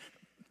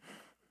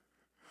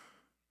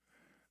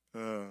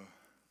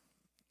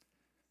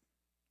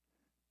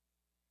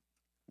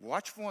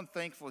 Watchful and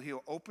thankful,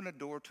 he'll open a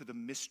door to the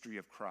mystery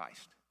of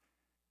Christ.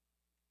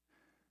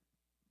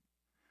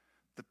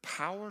 The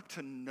power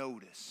to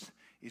notice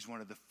is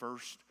one of the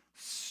first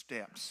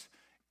steps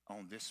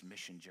on this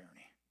mission journey.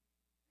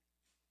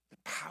 The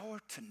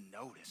power to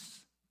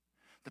notice.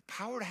 The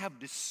power to have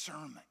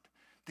discernment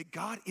that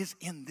God is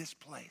in this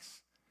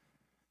place.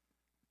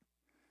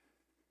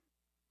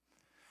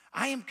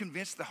 I am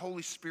convinced the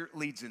Holy Spirit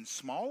leads in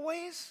small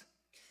ways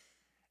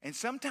and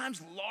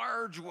sometimes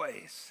large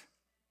ways.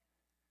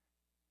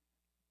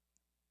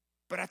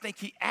 But I think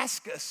he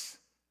asks us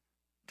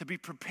to be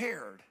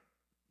prepared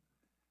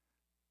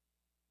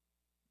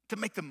to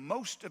make the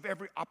most of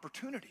every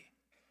opportunity.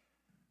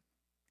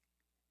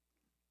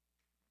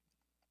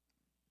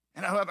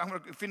 And I'm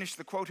going to finish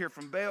the quote here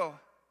from Bell.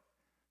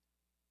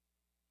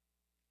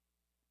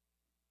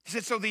 He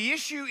said, so the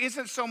issue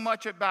isn't so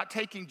much about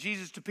taking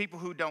Jesus to people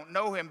who don't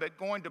know him, but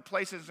going to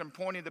places and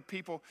pointing the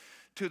people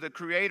to the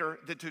Creator,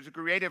 to the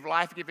creative,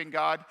 life-giving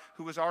God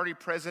who is already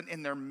present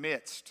in their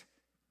midst.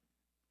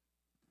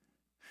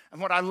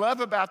 And what I love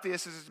about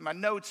this is my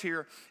notes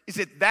here,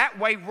 is that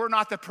way we're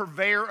not the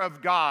purveyor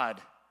of God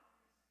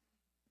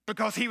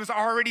because he was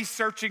already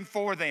searching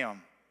for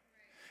them.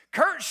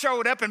 Kurt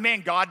showed up and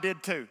man, God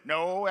did too.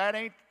 No, that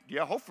ain't,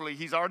 yeah, hopefully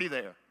he's already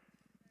there.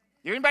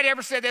 Anybody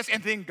ever said this?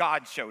 And then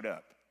God showed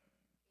up.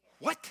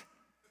 What?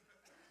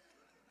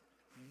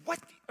 What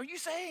are you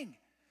saying?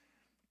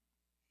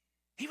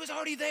 He was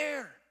already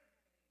there.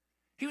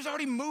 He was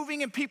already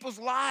moving in people's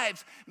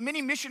lives.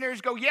 Many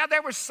missionaries go, yeah,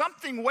 there was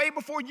something way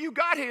before you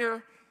got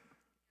here.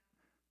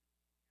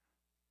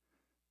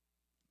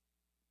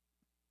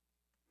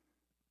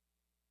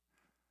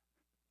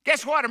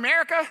 Guess what,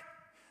 America?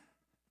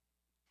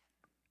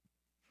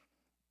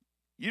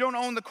 You don't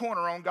own the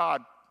corner on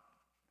God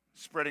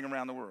spreading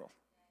around the world.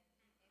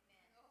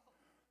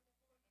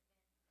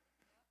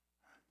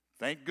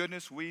 Thank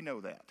goodness we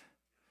know that.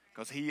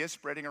 Because he is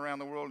spreading around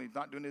the world and he's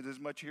not doing it as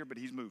much here, but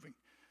he's moving.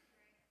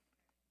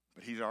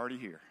 But he's already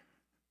here.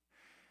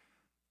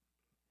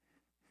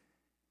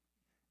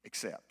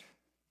 except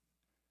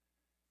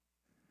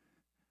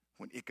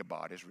when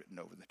Ichabod is written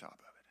over the top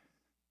of it.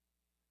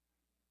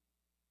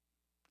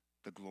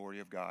 The glory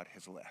of God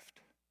has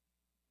left.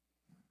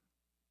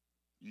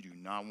 You do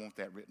not want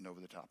that written over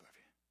the top of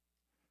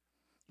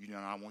you. You do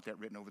not want that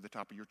written over the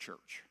top of your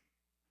church.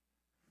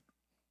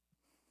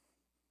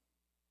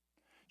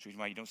 That's the reason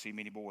why you don't see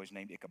many boys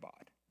named Ichabod.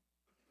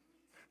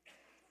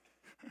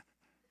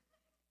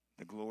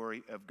 The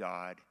glory of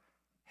God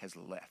has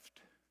left.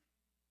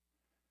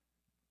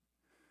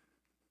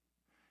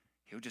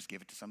 He'll just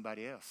give it to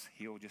somebody else.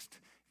 He'll just,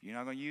 if you're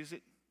not going to use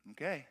it,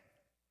 okay.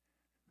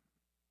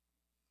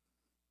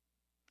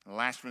 The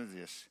last one is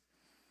this.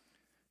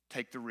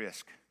 Take the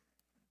risk.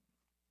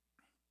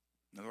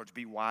 In other words,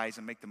 be wise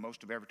and make the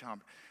most of every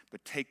time.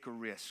 But take a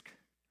risk.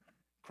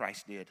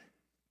 Christ did.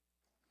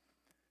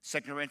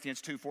 2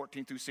 Corinthians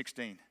 2:14 through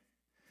 16.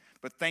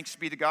 But thanks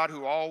be to God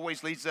who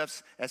always leads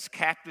us as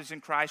captives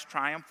in Christ's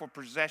triumphal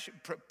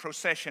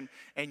procession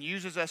and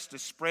uses us to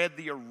spread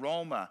the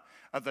aroma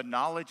of the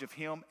knowledge of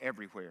Him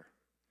everywhere.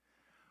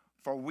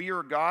 For we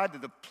are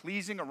God, the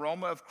pleasing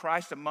aroma of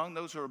Christ among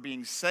those who are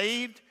being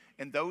saved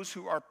and those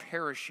who are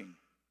perishing.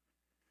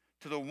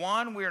 To the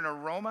one we are an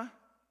aroma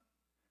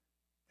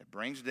that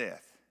brings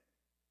death.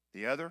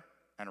 The other,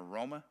 an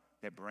aroma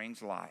that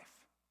brings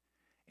life.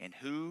 And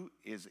who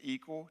is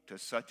equal to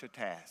such a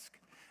task?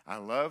 I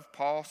love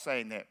Paul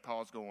saying that.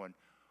 Paul's going,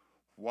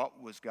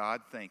 what was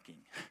God thinking?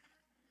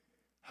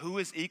 Who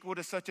is equal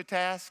to such a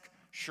task?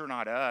 Sure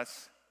not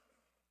us.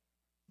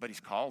 But He's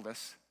called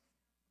us.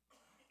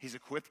 He's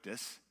equipped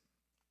us.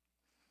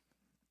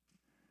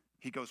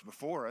 He goes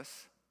before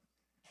us.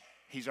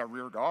 He's our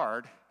rear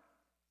guard.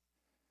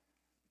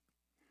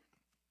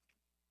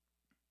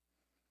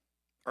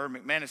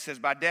 Irvin McManus says,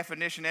 by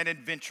definition, an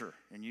adventure,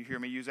 and you hear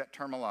me use that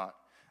term a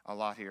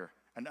lot here,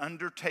 an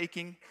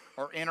undertaking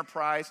or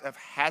enterprise of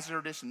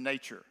hazardous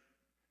nature.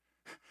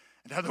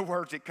 In other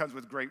words, it comes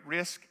with great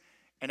risk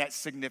and at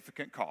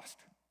significant cost.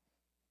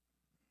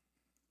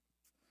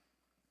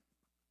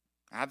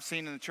 I've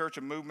seen in the church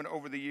a movement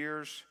over the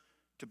years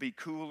to be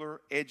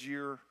cooler,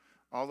 edgier,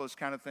 all those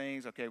kind of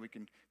things. Okay, we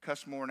can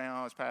cuss more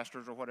now as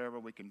pastors or whatever.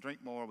 We can drink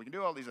more. We can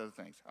do all these other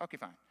things. Okay,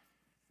 fine.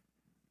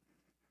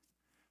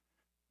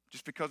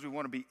 Just because we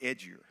want to be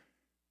edgier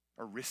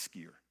or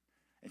riskier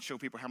and show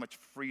people how much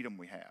freedom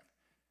we have.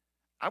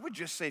 I would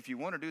just say if you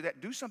want to do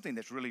that, do something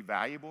that's really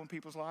valuable in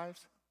people's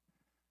lives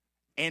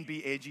and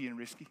be edgy and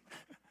risky.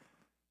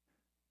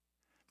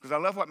 Because I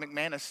love what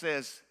McManus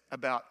says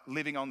about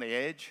living on the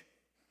edge.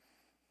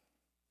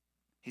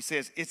 He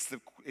says it's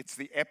the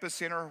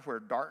epicenter where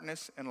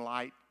darkness and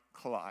light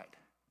collide.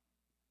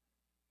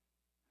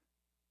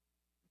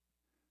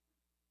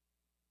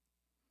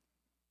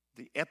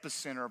 The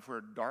epicenter of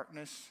where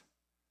darkness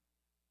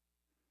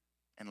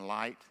and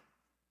light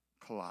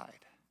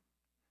collide.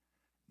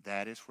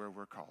 That is where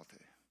we're called to.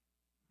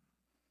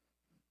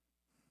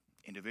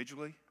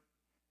 Individually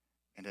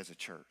and as a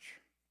church.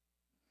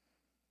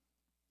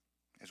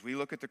 As we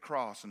look at the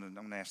cross, and I'm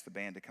going to ask the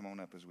band to come on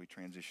up as we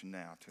transition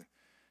now to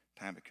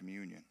time of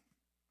communion.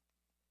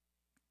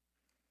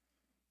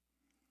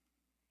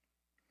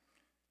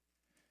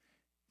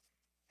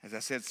 As I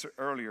said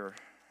earlier,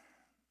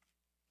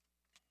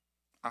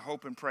 I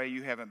hope and pray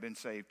you haven't been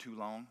saved too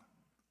long,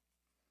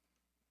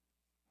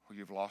 or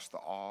you've lost the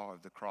awe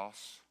of the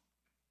cross.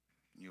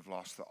 You've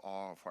lost the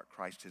awe of what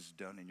Christ has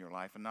done in your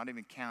life, and not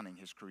even counting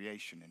His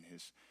creation and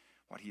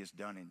what He has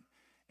done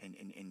and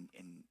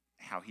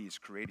how He has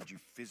created you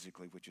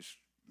physically, which is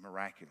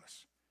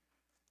miraculous.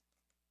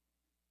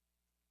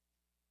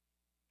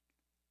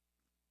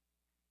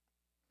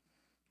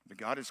 But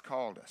God has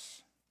called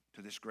us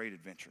to this great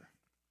adventure.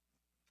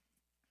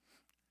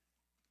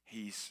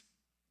 He's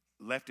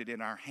left it in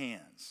our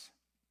hands.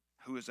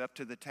 Who is up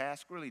to the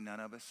task? Really, none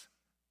of us.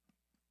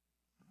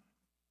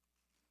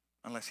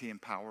 Unless He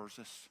empowers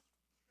us.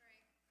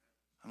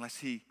 Unless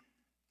He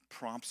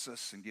prompts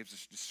us and gives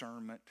us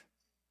discernment.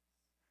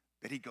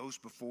 That He goes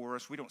before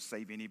us. We don't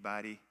save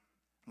anybody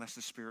unless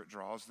the Spirit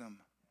draws them.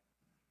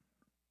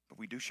 But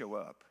we do show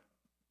up.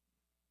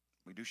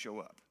 We do show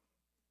up.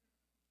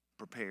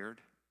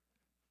 Prepared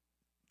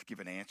to give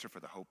an answer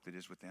for the hope that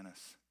is within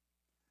us.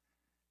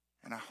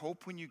 And I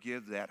hope when you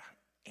give that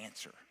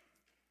answer,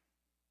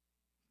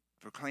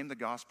 proclaim the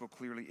gospel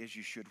clearly as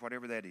you should,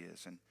 whatever that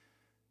is. And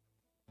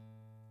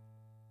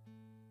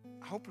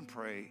I hope and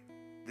pray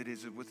that it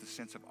is with a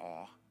sense of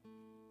awe.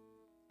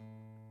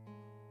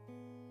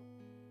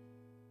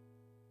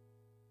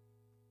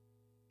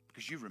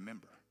 Because you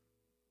remember.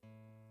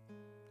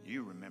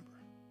 You remember.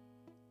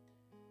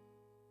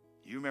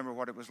 You remember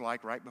what it was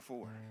like right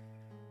before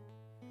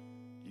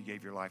you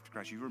gave your life to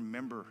Christ. You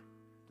remember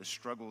the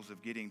struggles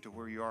of getting to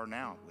where you are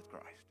now with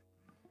Christ.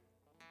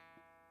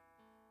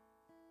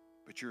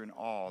 But you're in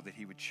awe that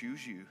He would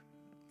choose you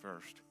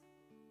first.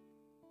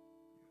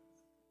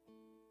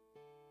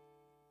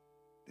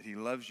 That He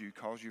loves you,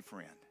 calls you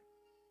friend.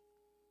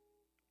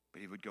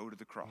 But He would go to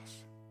the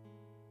cross.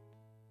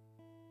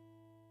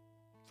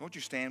 So won't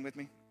you stand with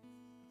me?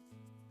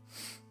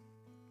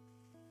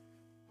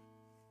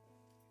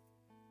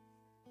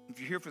 If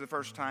you're here for the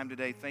first time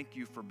today, thank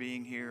you for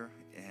being here,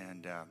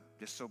 and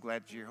just so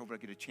glad you're here. Hope I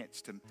get a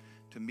chance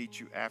to meet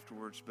you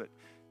afterwards. But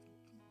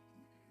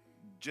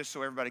just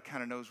so everybody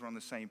kind of knows we're on the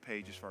same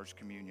page as far as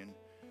communion,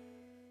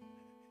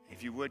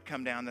 if you would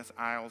come down the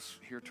aisles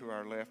here to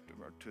our left,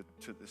 or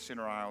to the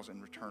center aisles,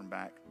 and return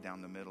back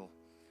down the middle,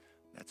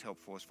 that's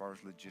helpful as far as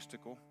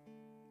logistical.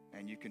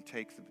 And you can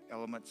take the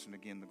elements, and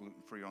again, the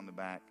gluten-free on the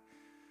back,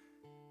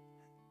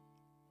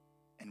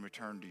 and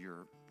return to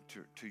your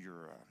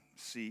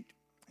seat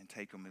and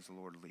take them as the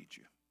Lord leads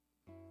you.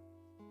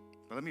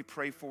 But let me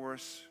pray for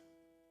us.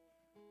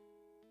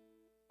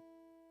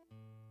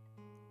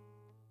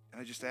 And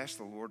I just ask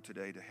the Lord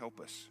today to help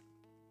us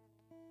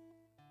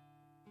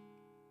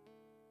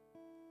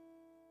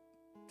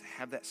to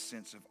have that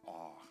sense of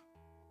awe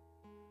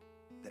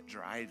that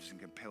drives and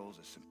compels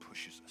us and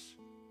pushes us.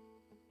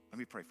 Let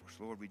me pray for us.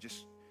 Lord, we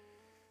just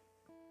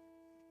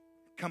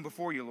come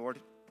before you, Lord.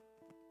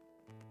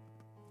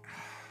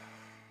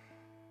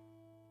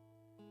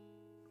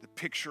 The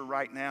picture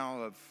right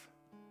now of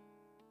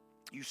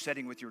you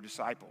sitting with your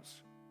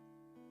disciples.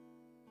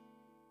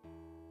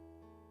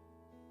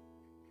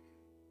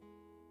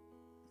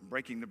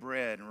 Breaking the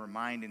bread and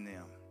reminding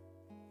them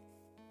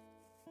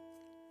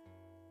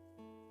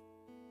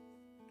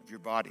of your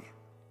body.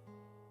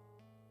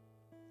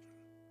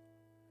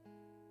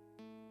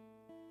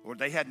 Lord,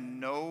 they had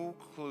no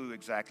clue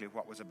exactly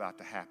what was about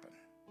to happen,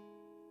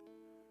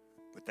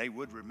 but they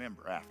would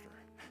remember after.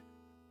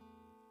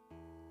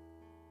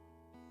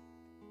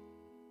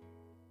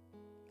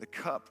 The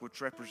cup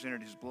which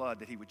represented his blood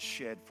that he would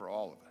shed for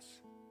all of us.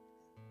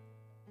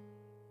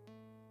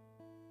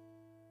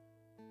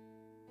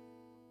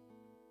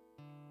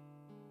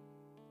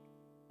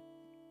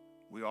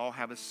 We all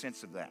have a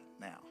sense of that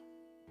now.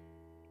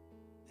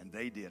 And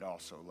they did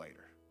also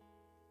later.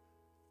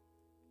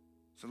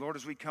 So Lord,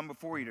 as we come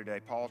before you today,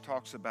 Paul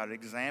talks about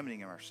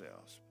examining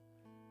ourselves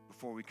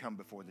before we come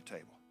before the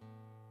table.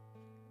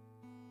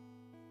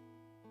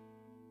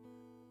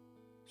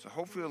 So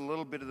hopefully a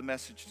little bit of the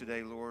message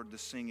today, Lord, the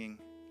singing,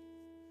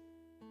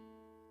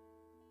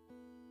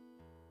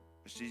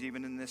 just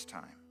even in this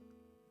time,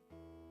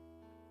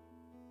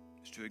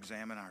 is to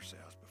examine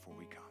ourselves before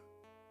we come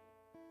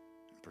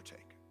and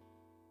partake.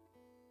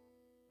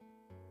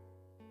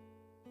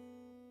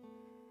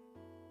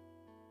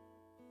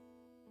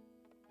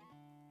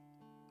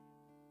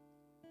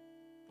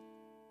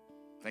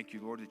 Thank you,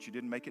 Lord, that you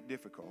didn't make it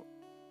difficult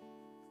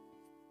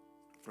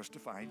for us to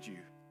find you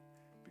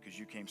because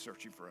you came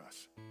searching for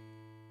us.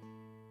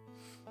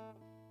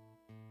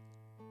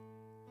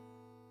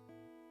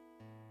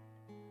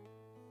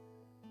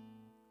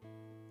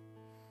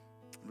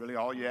 Really,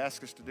 all you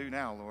ask us to do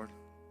now, Lord,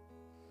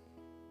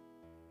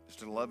 is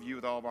to love you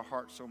with all of our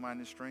heart, soul, mind,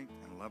 and strength,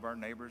 and love our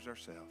neighbors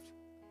ourselves.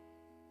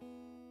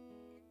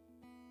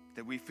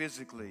 That we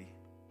physically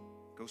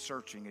go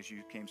searching as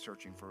you came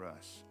searching for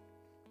us,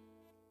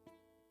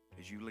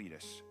 as you lead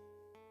us.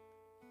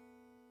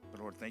 But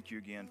Lord, thank you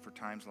again for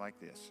times like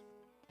this,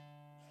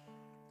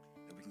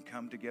 that we can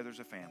come together as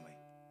a family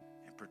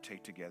and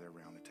partake together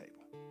around the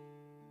table.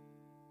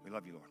 We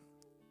love you, Lord.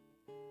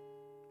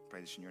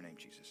 Pray this in your name,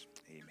 Jesus.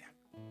 Amen.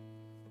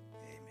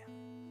 Amen.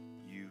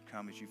 You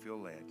come as you feel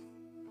led.